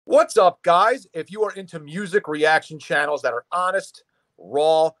What's up, guys? If you are into music reaction channels that are honest,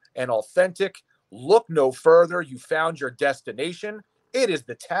 raw, and authentic, look no further. You found your destination. It is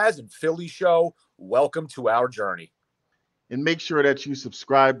the Tazzz and Philly Show. Welcome to our journey. And make sure that you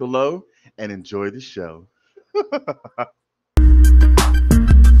subscribe below and enjoy the show.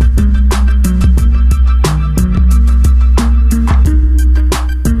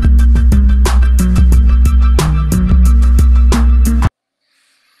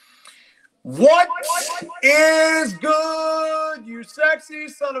 What is good, you sexy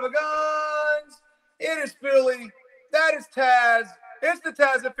son of a guns? It is Philly. That is Tazzz. It's the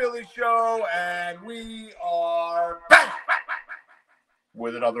Tazzz and Philly Show, and we are back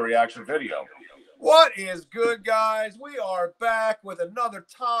with another reaction video. What is good, guys? We are back with another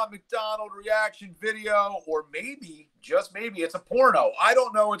Tom MacDonald reaction video, or maybe, just maybe, it's a porno. I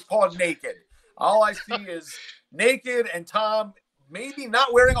don't know. It's called Naked. All I see is naked and Tom maybe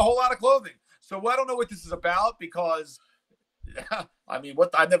not wearing a whole lot of clothing. So I don't know what this is about because, I mean,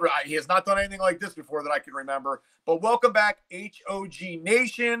 he has not done anything like this before that I can remember. But welcome back, HOG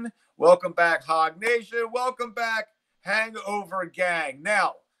Nation. Welcome back, Hog Nation. Welcome back, Hangover Gang.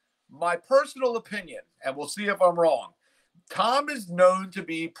 Now, my personal opinion, and we'll see if I'm wrong, Tom is known to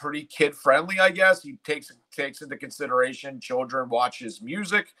be pretty kid-friendly, I guess. He takes into consideration children watch his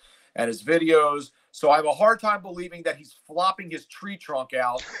music and his videos. So I have a hard time believing that he's flopping his tree trunk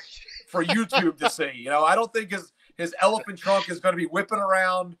out for YouTube to see. You know, I don't think his elephant trunk is going to be whipping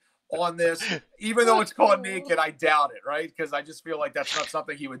around on this. Even though it's called Naked, I doubt it, right? Because I just feel like that's not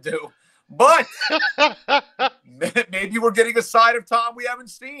something he would do. But maybe we're getting a side of Tom we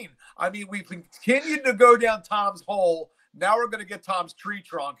haven't seen. I mean, we've continued to go down Tom's hole. Now we're going to get Tom's tree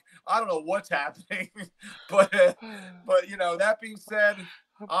trunk. I don't know what's happening. but you know, that being said,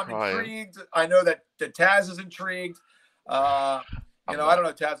 I'm intrigued. I know that Tazzz is intrigued. You know, I don't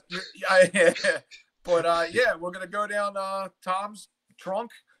know, Tazzz. But yeah, we're gonna go down Tom's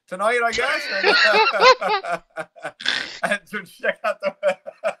trunk tonight, I guess, and to check out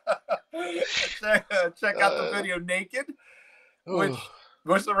the video Naked, which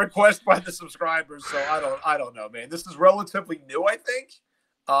was a request by the subscribers. So I don't know, man. This is relatively new, I think.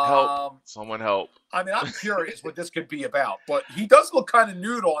 Help. Someone help. I mean, I'm curious what this could be about, but he does look kind of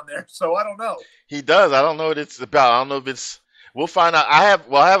nude on there, so I don't know. He does. I don't know what it's about. I don't know if it's. We'll find out. I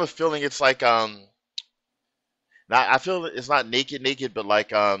have a feeling it's like I feel it's not naked, but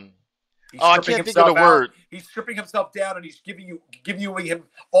like I can't think of the word. He's stripping himself down, and he's giving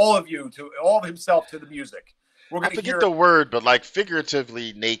all of himself to the music. I forget the word, but like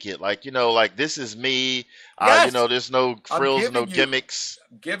figuratively naked, like, you know, like this is me. Yes. You know, there's no frills, no gimmicks.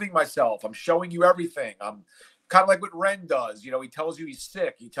 I'm giving myself. I'm showing you everything. I'm kind of like what Ren does. You know, he tells you he's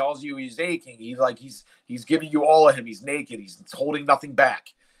sick. He tells you he's aching. He's giving you all of him. He's naked. He's holding nothing back.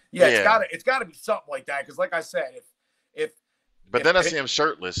 Yeah, it's gotta be something like that. Because like I said, But then I see him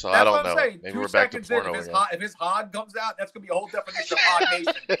shirtless, so I don't know. Maybe we're back to porno again. If his hog comes out, that's going to be a whole definition of Hog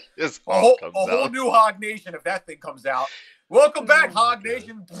Nation. a whole new Hog Nation if that thing comes out. Welcome back, Hog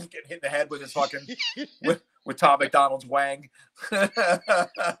Nation. Getting hit in the head with his fucking with Tom MacDonald's wang.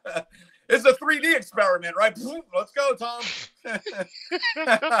 It's a 3D experiment, right? Let's go, Tom.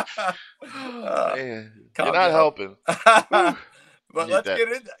 Man, you're not helping. But let's get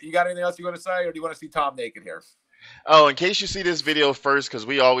into. You got anything else you want to say, or do you want to see Tom naked here? Oh, in case you see this video first, because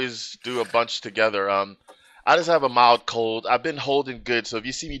we always do a bunch together, I just have a mild cold. I've been holding good, so if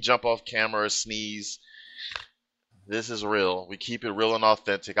you see me jump off camera or sneeze, this is real. We keep it real and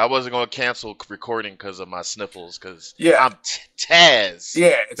authentic. I wasn't going to cancel recording because of my sniffles, because I'm Tazzz.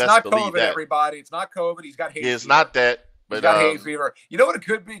 Yeah, it's not COVID, everybody. It's not COVID. He's got hay fever. It's not that. But, he's got hay fever. You know what it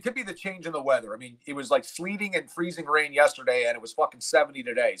could be? It could be the change in the weather. I mean, it was like sleeting and freezing rain yesterday, and it was fucking 70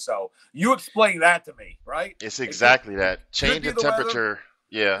 today. So you explain that to me, right? It's exactly that. Change in temperature.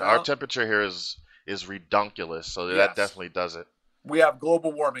 Yeah, our temperature here is redunculous, so that definitely does it. We have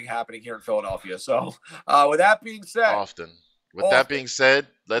global warming happening here in Philadelphia. So with that being said, With that being said,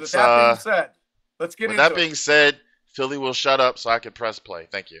 let's get into it. With that being said, Philly will shut up so I can press play.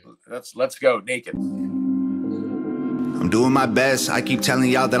 Thank you. Let's go naked. I'm doing my best, I keep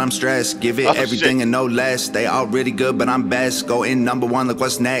telling y'all that I'm stressed. Give it everything and no less. They all really good, but I'm best. Go in #1, look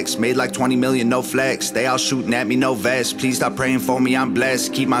what's next. Made like 20 million, no flex. They all shooting at me, no vest. Please stop praying for me, I'm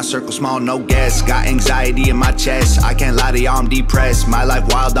blessed. Keep my circle small, no guess. Got anxiety in my chest, I can't lie to y'all, I'm depressed. My life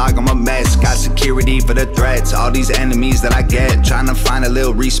wild dog, I'm a mess. Got security for the threats. All these enemies that I get, trying to find a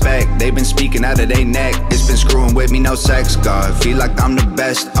little respect. They've been speaking out of their neck. It's been screwing with me, no sex, God. Feel like I'm the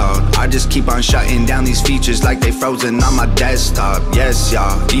best of. I just keep on shutting down these features like they frozen. on my desktop. Yes,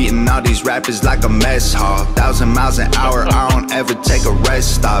 y'all, eating all these rappers like a mess hall. 1,000 miles an hour, I don't ever take a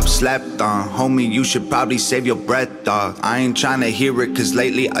rest stop. Slept on, homie, you should probably save your breath, dog. I ain't trying to hear it, cause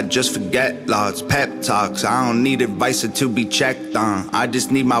lately I just forget lots. Pep talks, I don't need advice or to be checked on. I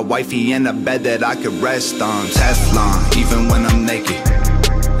just need my wifey in a bed that I could rest on. Teflon, even when I'm naked.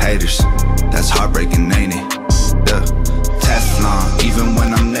 Haters, that's heartbreaking, ain't it? Yeah. Teflon, even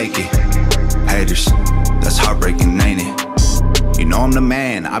when I'm naked. Haters, that's heartbreaking, ain't it? You know I'm the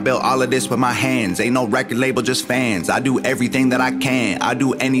man, I built all of this with my hands. Ain't no record label, just fans. I do everything that I can, I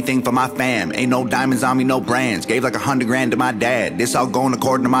do anything for my fam. Ain't no diamonds on me, no brands. Gave like 100 grand to my dad. This all going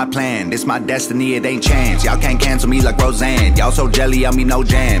according to my plan. This my destiny, it ain't chance. Y'all can't cancel me like Roseanne. Y'all so jelly on me, no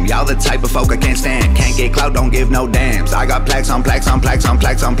jam. Y'all the type of folk I can't stand. Can't get clout, don't give no damns. I got plaques on plaques on plaques on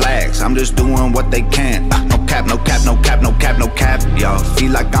plaques on plaques. I'm just doing what they can. No cap, no cap, no cap, no cap, no cap. Y'all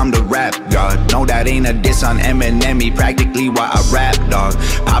feel like I'm the rap god. No, that ain't a diss on Eminem. He practically why I rap, dog.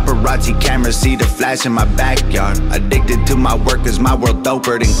 Paparazzi cameras see the flash in my backyard. Addicted to my work cause my world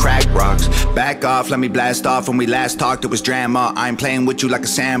doper than crack rocks. Back off, let me blast off. When we last talked it was drama. I ain't playing with you like a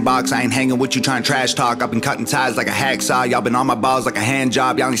sandbox. I ain't hanging with you trying trash talk. I've been cutting ties like a hacksaw. Y'all been on my balls like a hand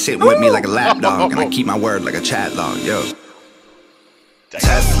job. Y'all ain't sitting with me like a lapdog. And I keep my word like a chat log, yo.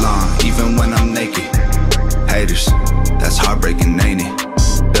 Teflon, even when I'm naked. Haters, that's heartbreaking, ain't it?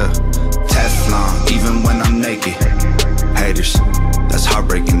 Yeah. Teflon, even when I'm naked. Haters, that's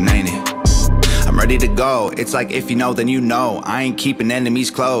heartbreaking, ain't it? I'm ready to go, it's like if you know then you know. I ain't keeping enemies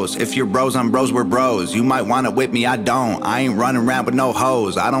close. If you're bros, I'm bros, we're bros. You might wanna whip me, I don't. I ain't running around with no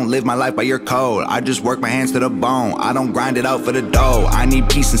hoes. I don't live my life by your code. I just work my hands to the bone. I don't grind it out for the dough. I need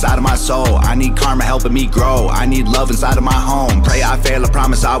peace inside of my soul. I need karma helping me grow. I need love inside of my home. Pray I fail, I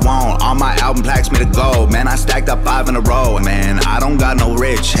promise I won't. All my album plaques made a gold. Man, I stacked up 5 in a row. Man, I don't got no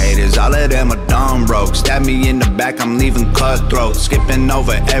rich haters. All of them are dumb broke. Stab me in the back, I'm leaving cutthroat. Skipping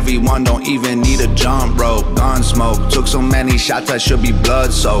over everyone, don't even need a jump rope. Gun smoke, took so many shots I should be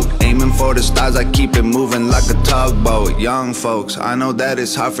blood soaked. Aiming for the stars, I keep it moving like a tugboat. Young folks, I know that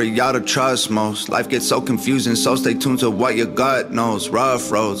it's hard for y'all to trust most. Life gets so confusing, so stay tuned to what your gut knows.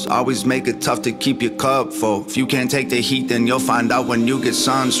 Rough roads always make it tough to keep your cup full. If you can't take the heat, then you'll find out when you get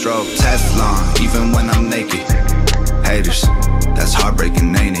sunstroke. Teflon, even when I'm naked. Haters, that's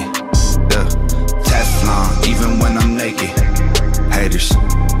heartbreaking, ain't it? Yeah. Teflon, even when I'm naked. Haters,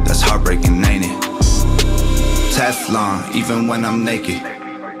 that's heartbreaking, ain't it? Teflon, even when I'm naked.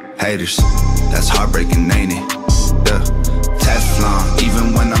 Haters, that's heartbreaking, ain't it? Yeah. Teflon,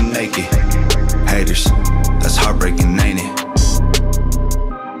 even when I'm naked. Haters, that's heartbreaking, ain't it?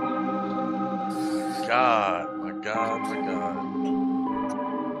 God, my God, my God.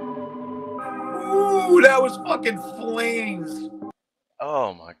 Ooh, that was fucking flames.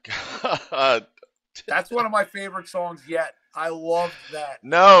 Oh my God. That's one of my favorite songs yet. I loved that.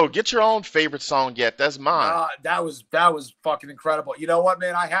 No, get your own favorite song yet. That's mine. That was fucking incredible. You know what,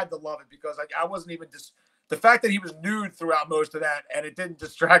 man? I had to love it because I wasn't even just the fact that he was nude throughout most of that, and it didn't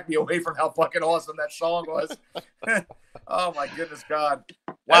distract me away from how fucking awesome that song was. Oh my goodness, God!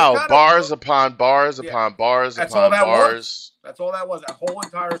 Wow, bars upon bars upon bars upon bars. That's all that was. That whole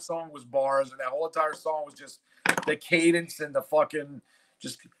entire song was bars, and that whole entire song was just the cadence and the fucking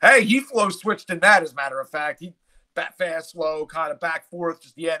just. Hey, he flow switched in that. As a matter of fact, he. Fast, slow, kind of back forth.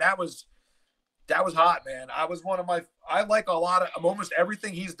 Just that was hot, man. I like a lot of almost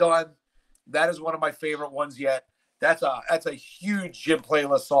everything he's done. That is one of my favorite ones yet. That's a huge gym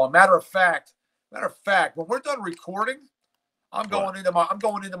playlist song. Matter of fact, when we're done recording, I'm going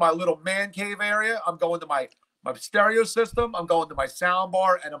into my little man cave area. I'm going to my stereo system. I'm going to my sound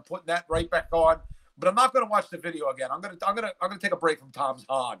bar, and I'm putting that right back on. But I'm not going to watch the video again. I'm gonna take a break from Tom's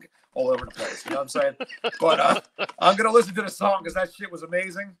hog all over the place. You know what I'm saying? But I'm gonna listen to the song because that shit was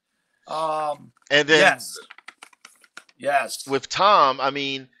amazing. And then yes, with Tom, I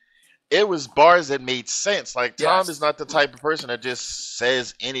mean, it was bars that made sense. Like Tom is not the type of person that just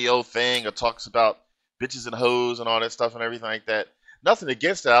says any old thing or talks about bitches and hoes and all that stuff and everything like that. Nothing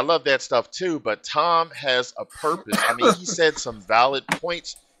against that. I love that stuff too. But Tom has a purpose. I mean, he said some valid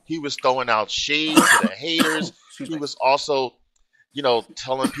points. He was throwing out shade to the haters. He was also,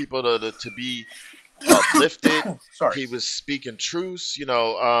 telling people to be uplifted. He was speaking truths.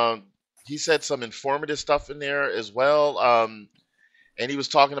 He said some informative stuff in there as well. And he was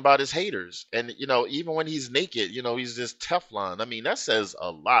talking about his haters. And, even when he's naked, he's just Teflon. I mean, that says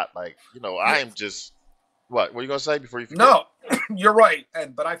a lot. Like, I am just, what are you going to say before you forget? No, you're right.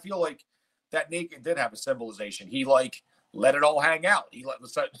 But I feel like that naked did have a symbolization. He let it all hang out. He let,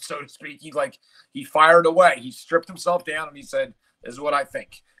 so to speak, he fired away. He stripped himself down and he said, "This is what I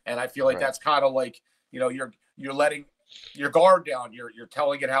think." And I feel like that's kind of like, you're letting your guard down. You're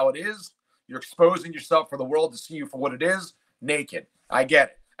telling it how it is. You're exposing yourself for the world to see you for what it is, naked. I get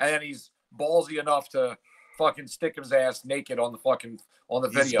it. And then he's ballsy enough to fucking stick his ass naked on the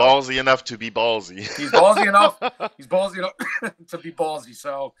video. He's ballsy enough to be ballsy. He's ballsy enough. He's ballsy enough to be ballsy.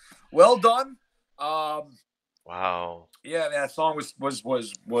 So well done. Wow. Yeah, that song was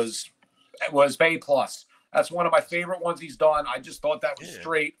A plus. That's one of my favorite ones he's done. I just thought that was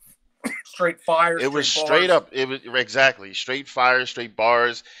straight fire. It was straight up. It was exactly straight fire, straight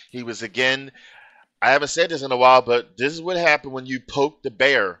bars. He was again. I haven't said this in a while, but this is what happened when you poke the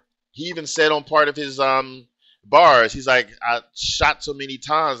bear. He even said on part of his bars, he's like, I shot so many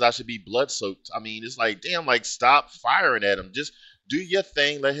times I should be blood soaked. I mean, it's like, damn, like stop firing at him. Just do your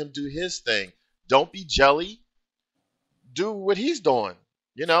thing. Let him do his thing. Don't be jelly. Do what he's doing.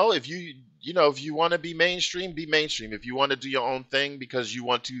 You know, if you want to be mainstream, be mainstream. If you want to do your own thing because you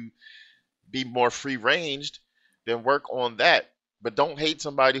want to be more free ranged, then work on that. But don't hate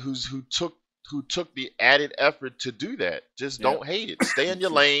somebody who took the added effort to do that. Just don't hate it. Stay in your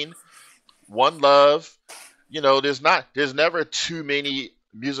lane. One love. You know, there's never too many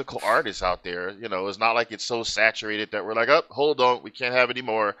musical artists out there. You know, it's not like it's so saturated that we're like, oh, hold on, we can't have any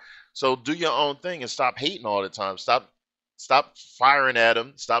more. So do your own thing and stop hating all the time. Stop firing at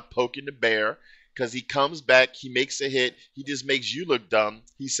him. Stop poking the bear, because he comes back, he makes a hit, he just makes you look dumb.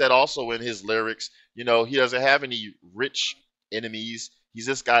 He said also in his lyrics, you know, he doesn't have any rich enemies. He's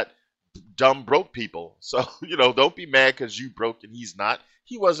just got dumb broke people. So, you know, don't be mad because you broke and he's not.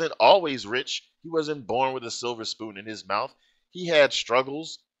 He wasn't always rich. He wasn't born with a silver spoon in his mouth. He had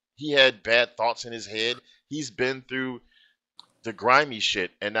struggles. He had bad thoughts in his head. He's been through the grimy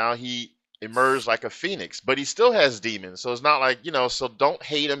shit, and now he emerged like a phoenix, but he still has demons. So it's not like, you know, so don't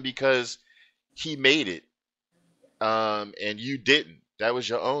hate him because he made it and you didn't. That was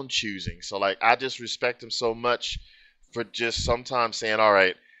your own choosing. So like, I just respect him so much for just sometimes saying, all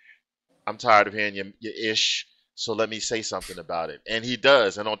right, I'm tired of hearing your ish, so let me say something about it. And he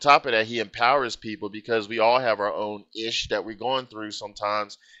does. And on top of that, he empowers people, because we all have our own ish that we're going through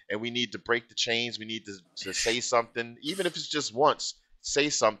sometimes, and we need to break the chains. We need to say something, even if it's just once. Say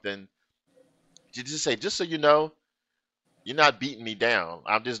something. Just say, just so you know, you're not beating me down.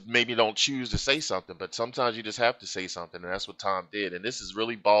 I'm just maybe don't choose to say something, but sometimes you just have to say something, and that's what Tom did. And this is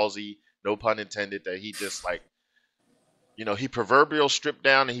really ballsy, no pun intended, that he just like, you know, he proverbial stripped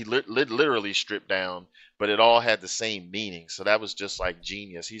down, and he literally stripped down, but it all had the same meaning. So that was just like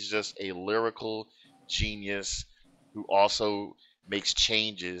genius. He's just a lyrical genius who also makes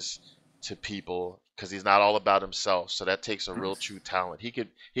changes to people, because he's not all about himself. So that takes a real true talent. He could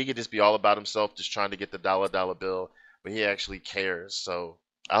just be all about himself, just trying to get the dollar bill, but he actually cares. So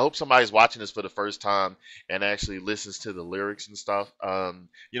I hope somebody's watching this for the first time and actually listens to the lyrics and stuff.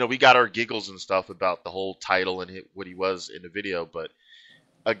 You know, we got our giggles and stuff about the whole title and what he was in the video, but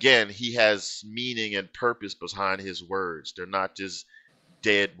again, he has meaning and purpose behind his words. They're not just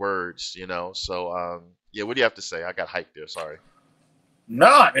dead words, you know. So yeah, what do you have to say? I got hyped there. Sorry. No,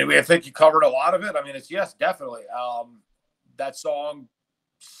 I mean, I think you covered a lot of it. I mean, it's yes, definitely. That song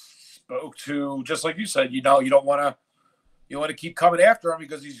spoke to, just like you said, you know, you want to keep coming after him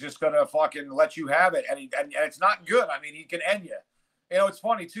because he's just going to fucking let you have it. And it's not good. I mean, he can end you. You know, it's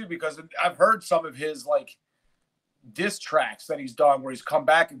funny too, because I've heard some of his like diss tracks that he's done where he's come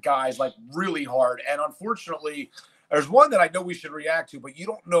back at guys like really hard. And unfortunately, there's one that I know we should react to, but you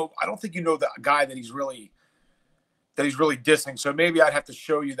don't know. I don't think you know the guy that he's really dissing. So maybe I'd have to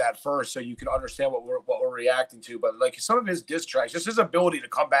show you that first so you can understand what we're reacting to. But like some of his diss tracks, just his ability to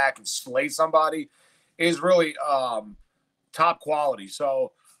come back and slay somebody is really top quality.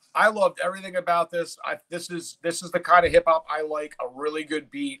 So I loved everything about this. This is the kind of hip hop I like. A really good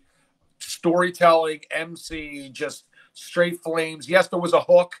beat, storytelling, MC, just straight flames. Yes, there was a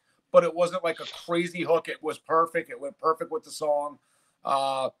hook, but it wasn't like a crazy hook. It was perfect. It went perfect with the song.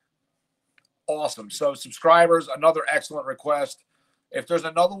 Awesome. So subscribers, another excellent request. If there's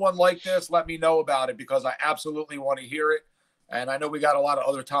another one like this, let me know about it, because I absolutely want to hear it. And I know we got a lot of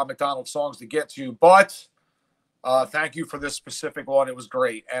other Tom MacDonald songs to get to, but thank you for this specific one. It was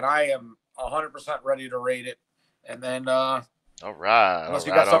great. And I am 100% ready to rate it. And then all right. Unless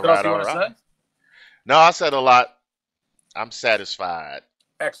you got something else you want to say? No, I said a lot. I'm satisfied.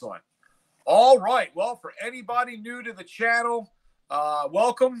 Excellent. All right. Well, for anybody new to the channel,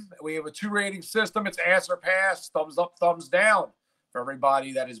 welcome. We have a 2 rating system. It's answer pass, thumbs up, thumbs down. For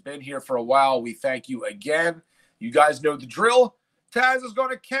everybody that has been here for a while, we thank you again. You guys know the drill. Tazzz is going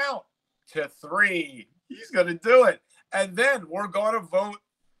to count to 3. He's going to do it. And then we're going to vote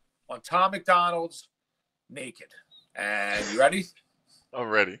on Tom MacDonald's Naked. And you ready? I'm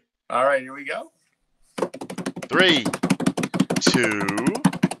ready. All right, here we go. 3, 2,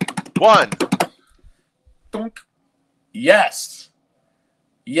 1. Dunk. Yes.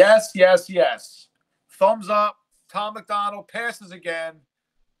 Yes, yes, yes. Thumbs up. Tom MacDonald passes again.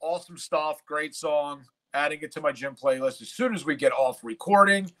 Awesome stuff. Great song. Adding it to my gym playlist as soon as we get off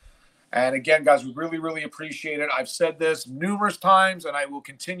recording. And again, guys, we really, really appreciate it. I've said this numerous times, and I will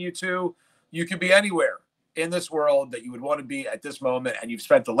continue to. You could be anywhere in this world that you would want to be at this moment, and you've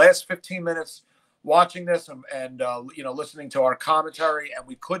spent the last 15 minutes watching this and listening to our commentary, and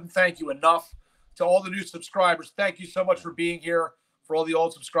we couldn't thank you enough. To all the new subscribers, thank you so much for being here. For all the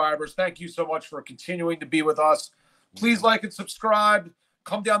old subscribers, thank you so much for continuing to be with us. Please like and subscribe.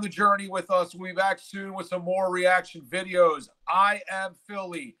 Come down the journey with us. We'll be back soon with some more reaction videos. I am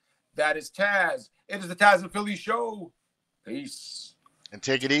Philly. That is Tazzz. It is the Tazzz and Philly Show. Peace. And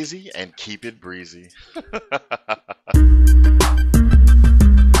take it easy and keep it breezy.